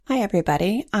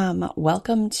everybody.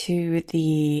 Welcome to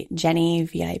the Jenny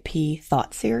VIP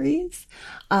Thought Series.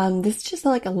 This is just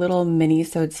like a little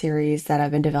mini-sode series that I've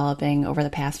been developing over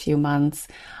the past few months.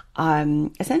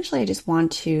 Essentially, I just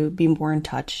want to be more in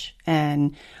touch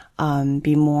and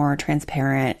be more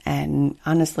transparent and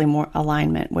honestly more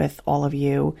alignment with all of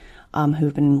you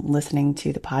who've been listening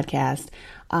to the podcast.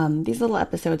 These little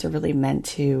episodes are really meant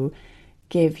to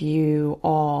give you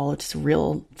all just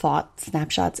real thought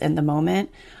snapshots in the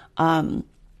moment.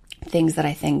 Things that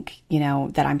I think,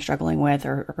 that I'm struggling with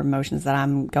or emotions that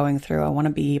I'm going through. I want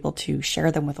to be able to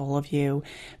share them with all of you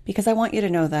because I want you to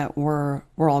know that we're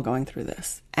all going through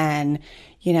this. And,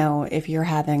 if you're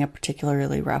having a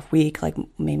particularly rough week, like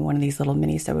maybe one of these little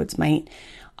mini-sodes might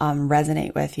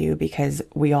resonate with you because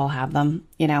we all have them.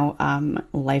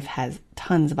 Life has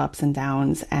tons of ups and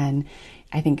downs, and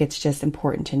I think it's just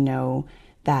important to know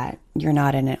that you're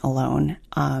not in it alone.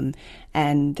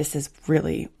 And this is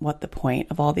really what the point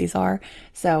of all these are.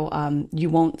 So you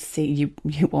won't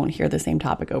hear the same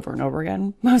topic over and over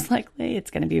again. Most likely it's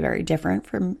going to be very different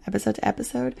from episode to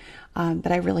episode.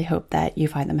 But I really hope that you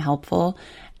find them helpful.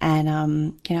 And,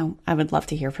 I would love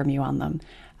to hear from you on them.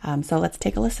 So let's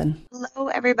take a listen. Hello,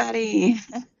 everybody.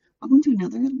 Welcome to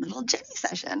another little Jenny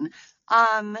session.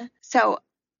 So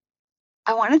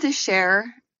I wanted to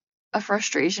share a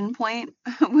frustration point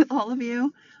with all of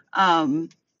you.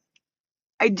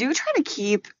 I do try to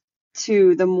keep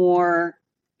to the more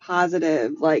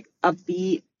positive, like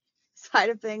upbeat side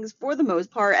of things for the most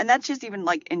part. And that's just even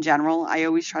like in general. I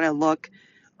always try to look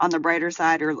on the brighter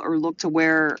side or look to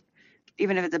where,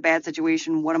 even if it's a bad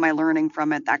situation, what am I learning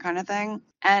from it? That kind of thing.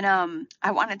 And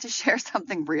I wanted to share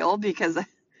something real because,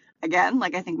 again,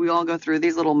 like I think we all go through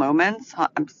these little moments.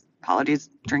 Apologies,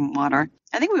 drink water.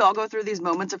 I think we all go through these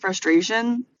moments of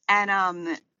frustration.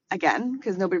 And again,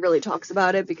 because nobody really talks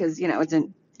about it because, you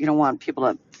don't want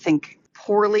people to think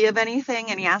poorly of anything,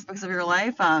 any aspects of your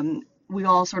life. We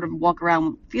all sort of walk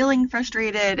around feeling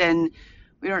frustrated and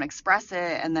we don't express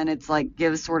it. And then it's like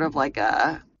gives sort of like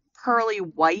a pearly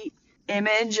white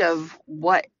image of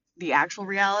what the actual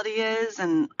reality is.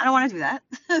 And I don't want to do that.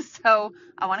 So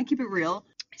I want to keep it real.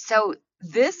 So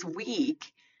this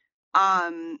week,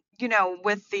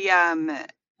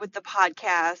 with the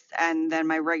podcast and then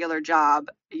my regular job,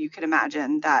 you can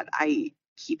imagine that I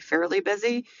keep fairly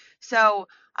busy. So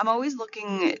I'm always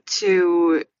looking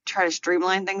to try to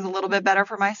streamline things a little bit better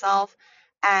for myself.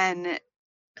 And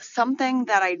something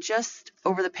that I just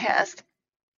over the past,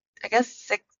 I guess,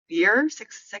 6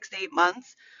 to 8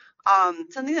 months,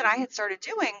 something that I had started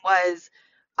doing was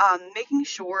making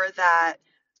sure that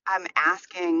I'm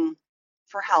asking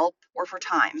for help or for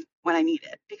time when I need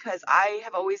it, because I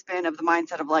have always been of the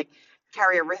mindset of like,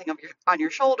 carry everything on your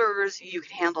shoulders. You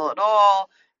can handle it all,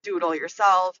 do it all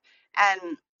yourself.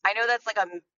 And I know that's like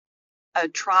a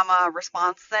trauma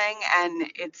response thing,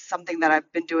 and it's something that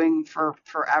I've been doing for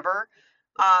forever.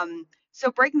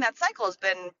 So breaking that cycle has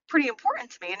been pretty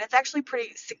important to me, and it's actually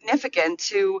pretty significant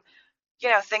to,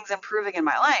 things improving in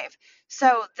my life.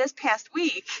 So this past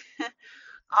week,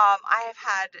 I have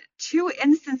had 2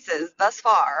 instances thus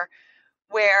far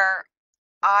where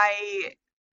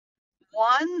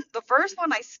the first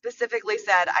one I specifically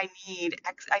said I need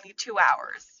 2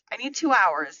 hours. I need 2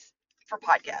 hours for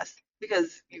podcast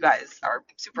because you guys are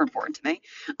super important to me.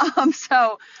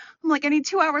 So I'm like, I need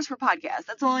 2 hours for podcast.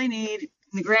 That's all I need.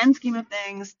 In the grand scheme of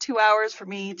things, 2 hours for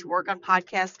me to work on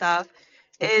podcast stuff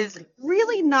is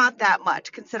really not that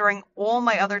much, considering all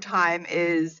my other time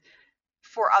is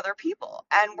for other people.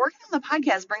 And working on the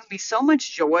podcast brings me so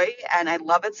much joy, and I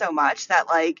love it so much that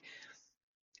like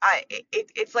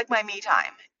it's like my me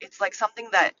time. It's like something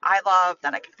that I love,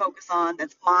 that I can focus on,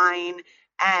 that's mine.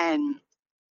 And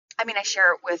I mean, I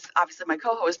share it with obviously my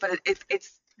co-host, but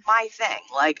it's my thing.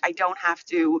 Like I don't have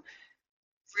to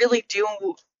really do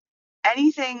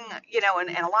anything,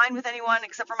 and align with anyone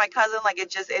except for my cousin. Like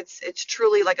it's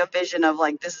truly like a vision of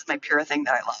like, this is my pure thing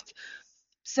that I love.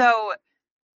 So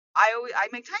I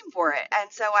make time for it.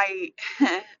 And so I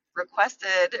I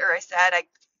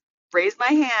raised my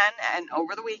hand and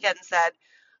over the weekend said,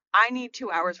 I need 2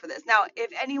 hours for this. Now,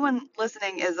 if anyone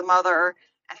listening is a mother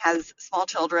and has small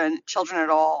children at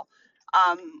all,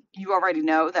 you already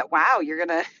know that, wow, you're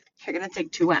going to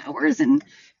take 2 hours and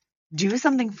do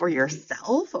something for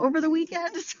yourself over the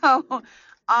weekend. So,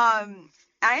 I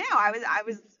know I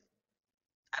was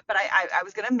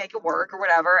going to make it work or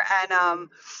whatever. And,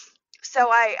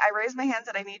 so I raised my hand,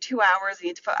 said I need 2 hours.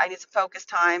 I need some focus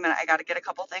time, and I got to get a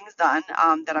couple things done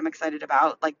that I'm excited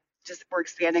about. Like just we're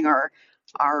expanding our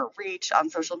reach on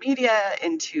social media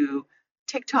into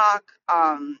TikTok.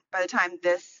 By the time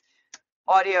this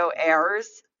audio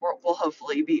airs will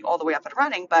hopefully be all the way up and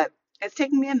running, but it's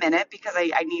taking me a minute because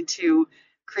I need to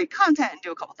create content and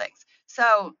do a couple things.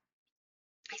 So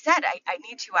I said, I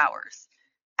need 2 hours.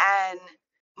 And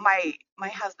my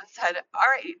husband said, all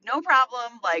right, no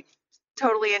problem, like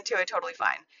totally into it, totally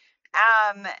fine.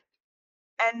 Um,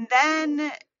 and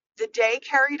then the day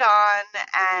carried on,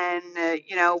 and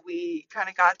we kind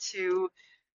of got to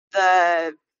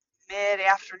the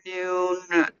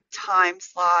mid-afternoon time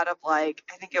slot of, like,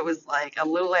 I think it was like a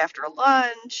little after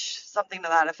lunch, something to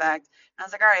that effect. And I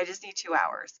was like, all right, I just need 2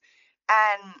 hours.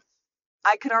 And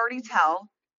I could already tell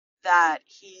that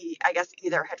he, I guess,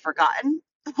 either had forgotten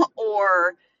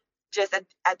or just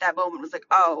at that moment was like,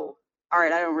 oh, all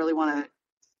right, I don't really want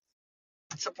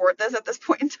to support this at this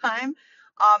point in time.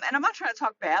 And I'm not trying to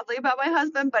talk badly about my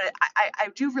husband, but I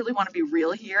do really want to be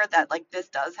real here that, like, this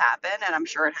does happen, and I'm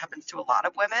sure it happens to a lot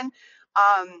of women.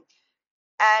 And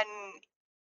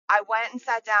I went and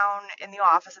sat down in the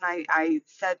office, and I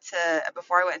said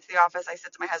before I went into the office, I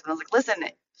said to my husband, I was like, listen,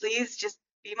 please just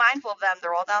be mindful of them.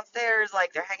 They're all downstairs,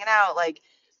 like, they're hanging out. Like,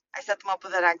 I set them up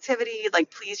with an activity.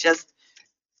 Like, please just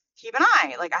keep an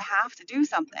eye. Like, I have to do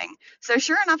something. So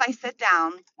sure enough, I sit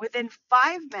down. Within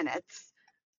 5 minutes,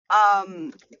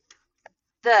 um,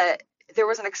 the there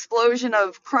was an explosion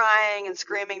of crying and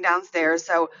screaming downstairs.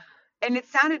 And it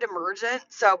sounded emergent.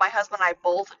 So my husband and I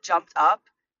both jumped up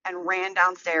and ran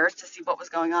downstairs to see what was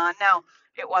going on. Now,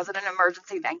 it wasn't an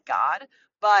emergency, thank God,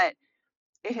 but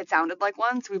it had sounded like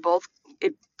one. So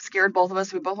it scared both of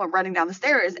us. We both went running down the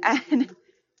stairs, and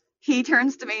he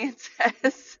turns to me and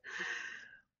says,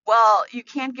 well, you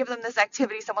can't give them this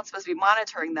activity. Someone's supposed to be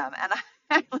monitoring them. And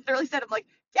I literally said, I'm like,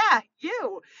 yeah,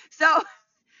 you. So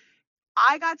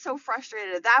I got so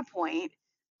frustrated at that point,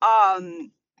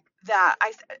 um, that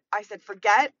I said,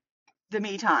 forget the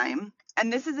me time.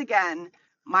 And this is, again,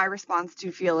 my response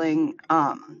to feeling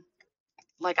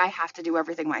like I have to do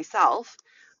everything myself.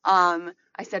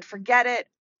 I said, forget it.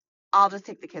 I'll just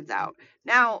take the kids out.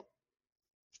 Now,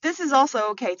 this is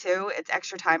also okay too. It's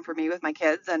extra time for me with my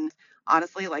kids. And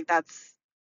honestly, like, that's,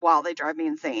 while they drive me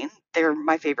insane, they're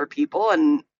my favorite people,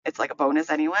 and it's like a bonus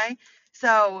anyway.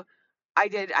 So I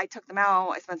took them out.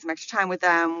 I spent some extra time with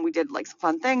them. We did like some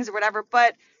fun things or whatever,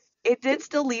 but it did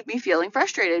still leave me feeling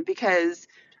frustrated because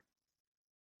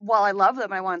while I love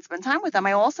them, I want to spend time with them,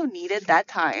 I also needed that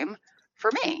time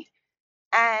for me.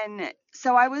 And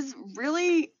so I was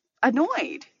really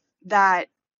annoyed that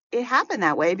it happened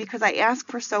that way because I asked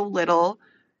for so little,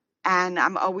 and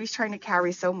I'm always trying to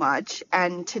carry so much,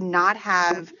 and to not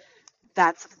have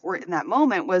that support in that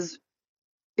moment was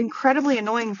incredibly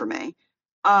annoying for me.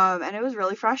 And it was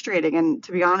really frustrating. And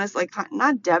to be honest, like,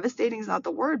 not devastating is not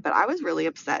the word, but I was really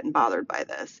upset and bothered by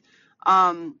this.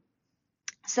 Um,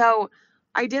 so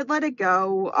I did let it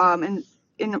go. And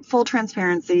in full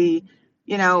transparency,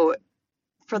 you know,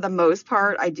 for the most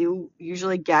part, I do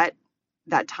usually get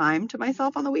that time to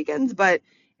myself on the weekends, but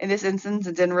in this instance,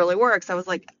 it didn't really work. So I was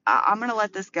like, I'm going to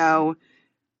let this go.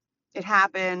 It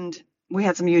happened. We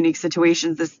had some unique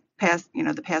situations the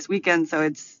past weekend. So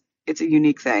it's a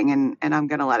unique thing, and I'm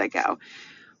going to let it go.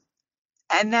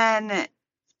 And then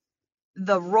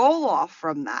the roll off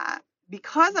from that,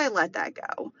 because I let that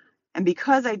go, and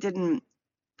because I didn't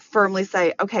firmly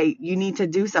say, okay, you need to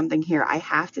do something here, I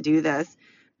have to do this,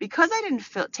 because I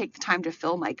didn't take the time to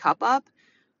fill my cup up,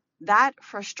 that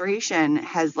frustration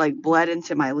has, like, bled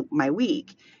into my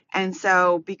week. And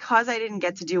so because I didn't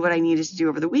get to do what I needed to do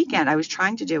over the weekend, I was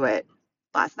trying to do it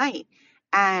last night.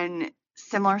 And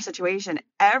similar situation,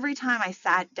 every time I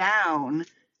sat down,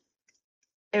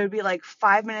 it would be like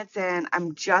 5 minutes in,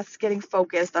 I'm just getting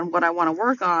focused on what I want to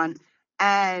work on,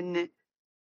 and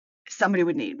somebody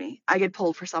would need me. I get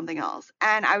pulled for something else.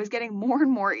 And I was getting more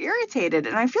and more irritated.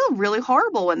 And I feel really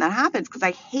horrible when that happens because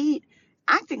I hate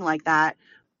acting like that.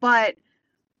 But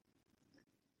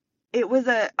it was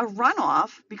a runoff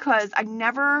because I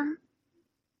never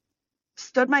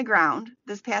stood my ground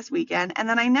this past weekend. And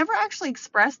then I never actually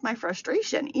expressed my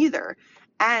frustration either.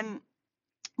 And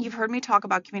you've heard me talk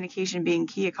about communication being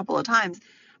key a couple of times.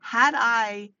 Had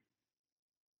I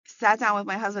sat down with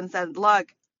my husband and said,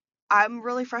 look, I'm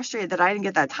really frustrated that I didn't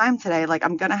get that time today. Like,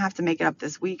 I'm going to have to make it up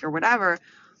this week or whatever.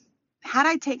 Had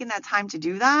I taken that time to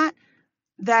do that,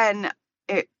 then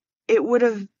it it would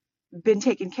have been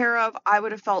taken care of. I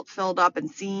would have felt filled up and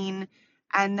seen,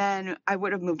 and then I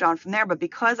would have moved on from there. But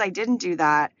because I didn't do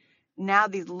that, now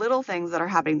these little things that are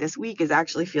happening this week is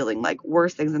actually feeling like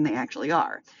worse things than they actually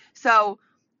are. So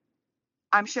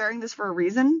I'm sharing this for a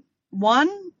reason.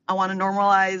 One, I want to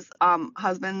normalize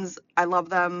husbands. I love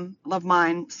them, love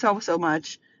mine so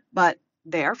much, but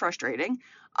they are frustrating.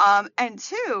 And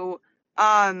two,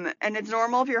 And it's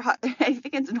normal if you're, I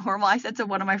think it's normal. I said to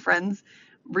one of my friends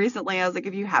recently, I was like,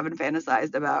 if you haven't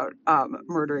fantasized about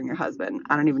murdering your husband,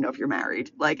 I don't even know if you're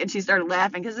married. Like, and she started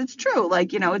laughing because it's true.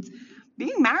 Like, it's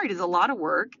being married is a lot of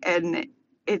work and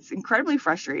it's incredibly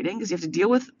frustrating because you have to deal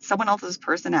with someone else's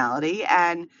personality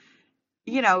and,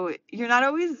 you're not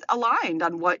always aligned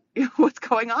on what's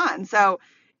going on. So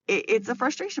it's a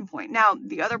frustration point. Now,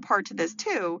 the other part to this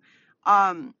too,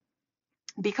 um,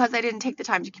 because I didn't take the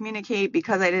time to communicate,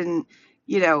 because I didn't,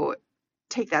 you know,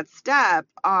 take that step,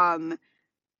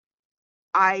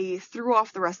 I threw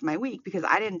off the rest of my week because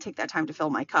I didn't take that time to fill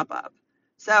my cup up.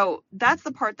 So that's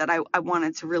the part that I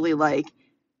wanted to really like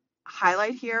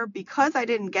highlight here because I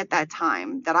didn't get that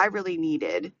time that I really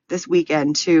needed this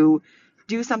weekend to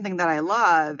do something that I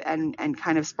love and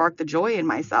kind of spark the joy in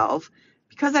myself.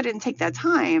 Because I didn't take that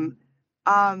time,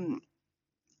 um,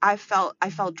 I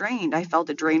felt drained. I felt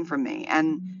a drain from me,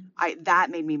 and I that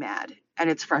made me mad, and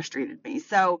it's frustrated me.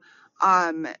 So,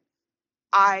 um,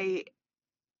 I,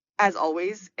 as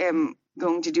always, am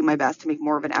going to do my best to make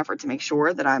more of an effort to make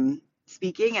sure that I'm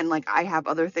speaking. And like I have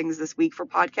other things this week for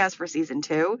podcast for season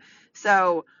 2.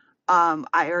 So,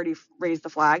 I already raised the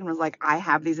flag and was like, I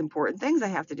have these important things I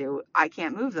have to do. I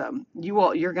can't move them.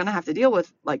 You're gonna have to deal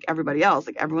with like everybody else.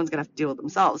 Like everyone's gonna have to deal with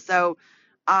themselves. So,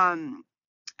 um,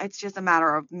 it's just a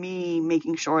matter of me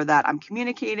making sure that I'm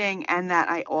communicating and that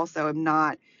I also am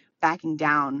not backing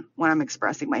down when I'm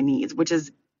expressing my needs, which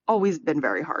has always been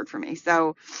very hard for me.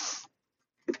 So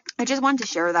I just wanted to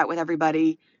share that with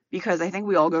everybody because I think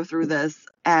we all go through this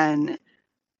and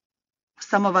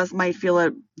some of us might feel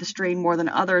the strain more than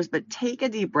others, but take a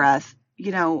deep breath.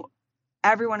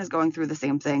 Everyone is going through the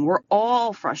same thing. We're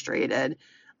all frustrated.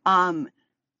 Um,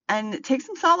 and take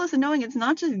some solace in knowing it's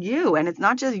not just you and it's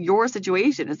not just your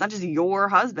situation. It's not just your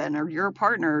husband or your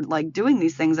partner like doing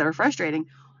these things that are frustrating.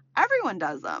 Everyone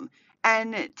does them.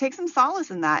 And take some solace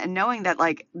in that and knowing that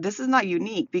like this is not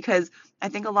unique because I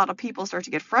think a lot of people start to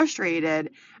get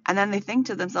frustrated and then they think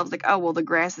to themselves like, oh, well, the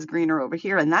grass is greener over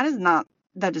here. And that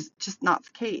is just not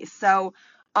the case. So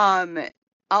um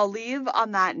I'll leave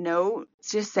on that note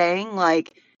just saying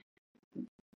like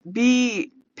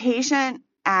be patient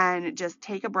and just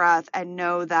take a breath and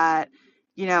know that,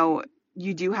 you know,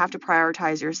 you do have to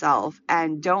prioritize yourself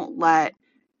and don't let,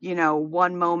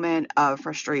 one moment of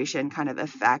frustration kind of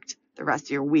affect the rest of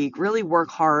your week. Really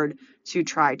work hard to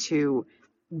try to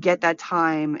get that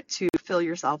time to fill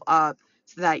yourself up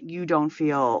so that you don't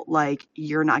feel like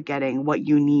you're not getting what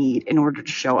you need in order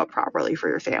to show up properly for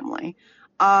your family.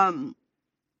 Um,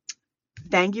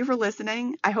 Thank you for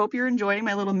listening. I hope you're enjoying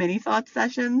my little mini thought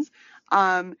sessions.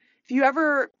 If you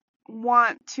ever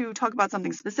want to talk about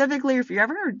something specifically, or if you're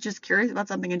ever just curious about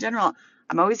something in general,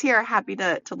 I'm always here, happy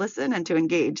to listen and to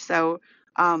engage. So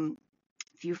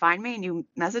if you find me and you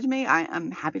message me,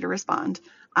 I'm happy to respond.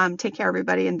 Take care,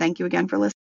 everybody, and thank you again for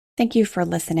listening. Thank you for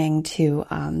listening to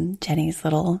Jenny's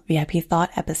little VIP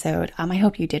thought episode. I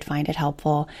hope you did find it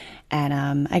helpful.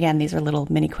 And again, these are little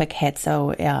mini quick hits,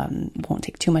 so it won't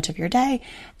take too much of your day.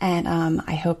 And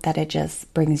I hope that it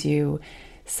just brings you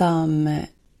some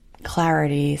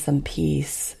clarity, some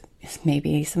peace,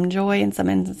 maybe some joy in some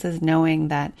instances, knowing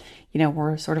that,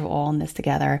 we're sort of all in this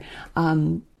together.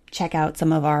 Check out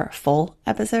some of our full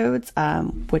episodes,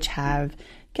 which have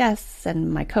guests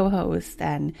and my co-host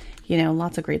and,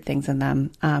 lots of great things in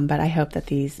them. But I hope that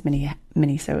these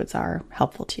mini-sodes are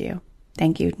helpful to you.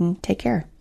 Thank you and take care.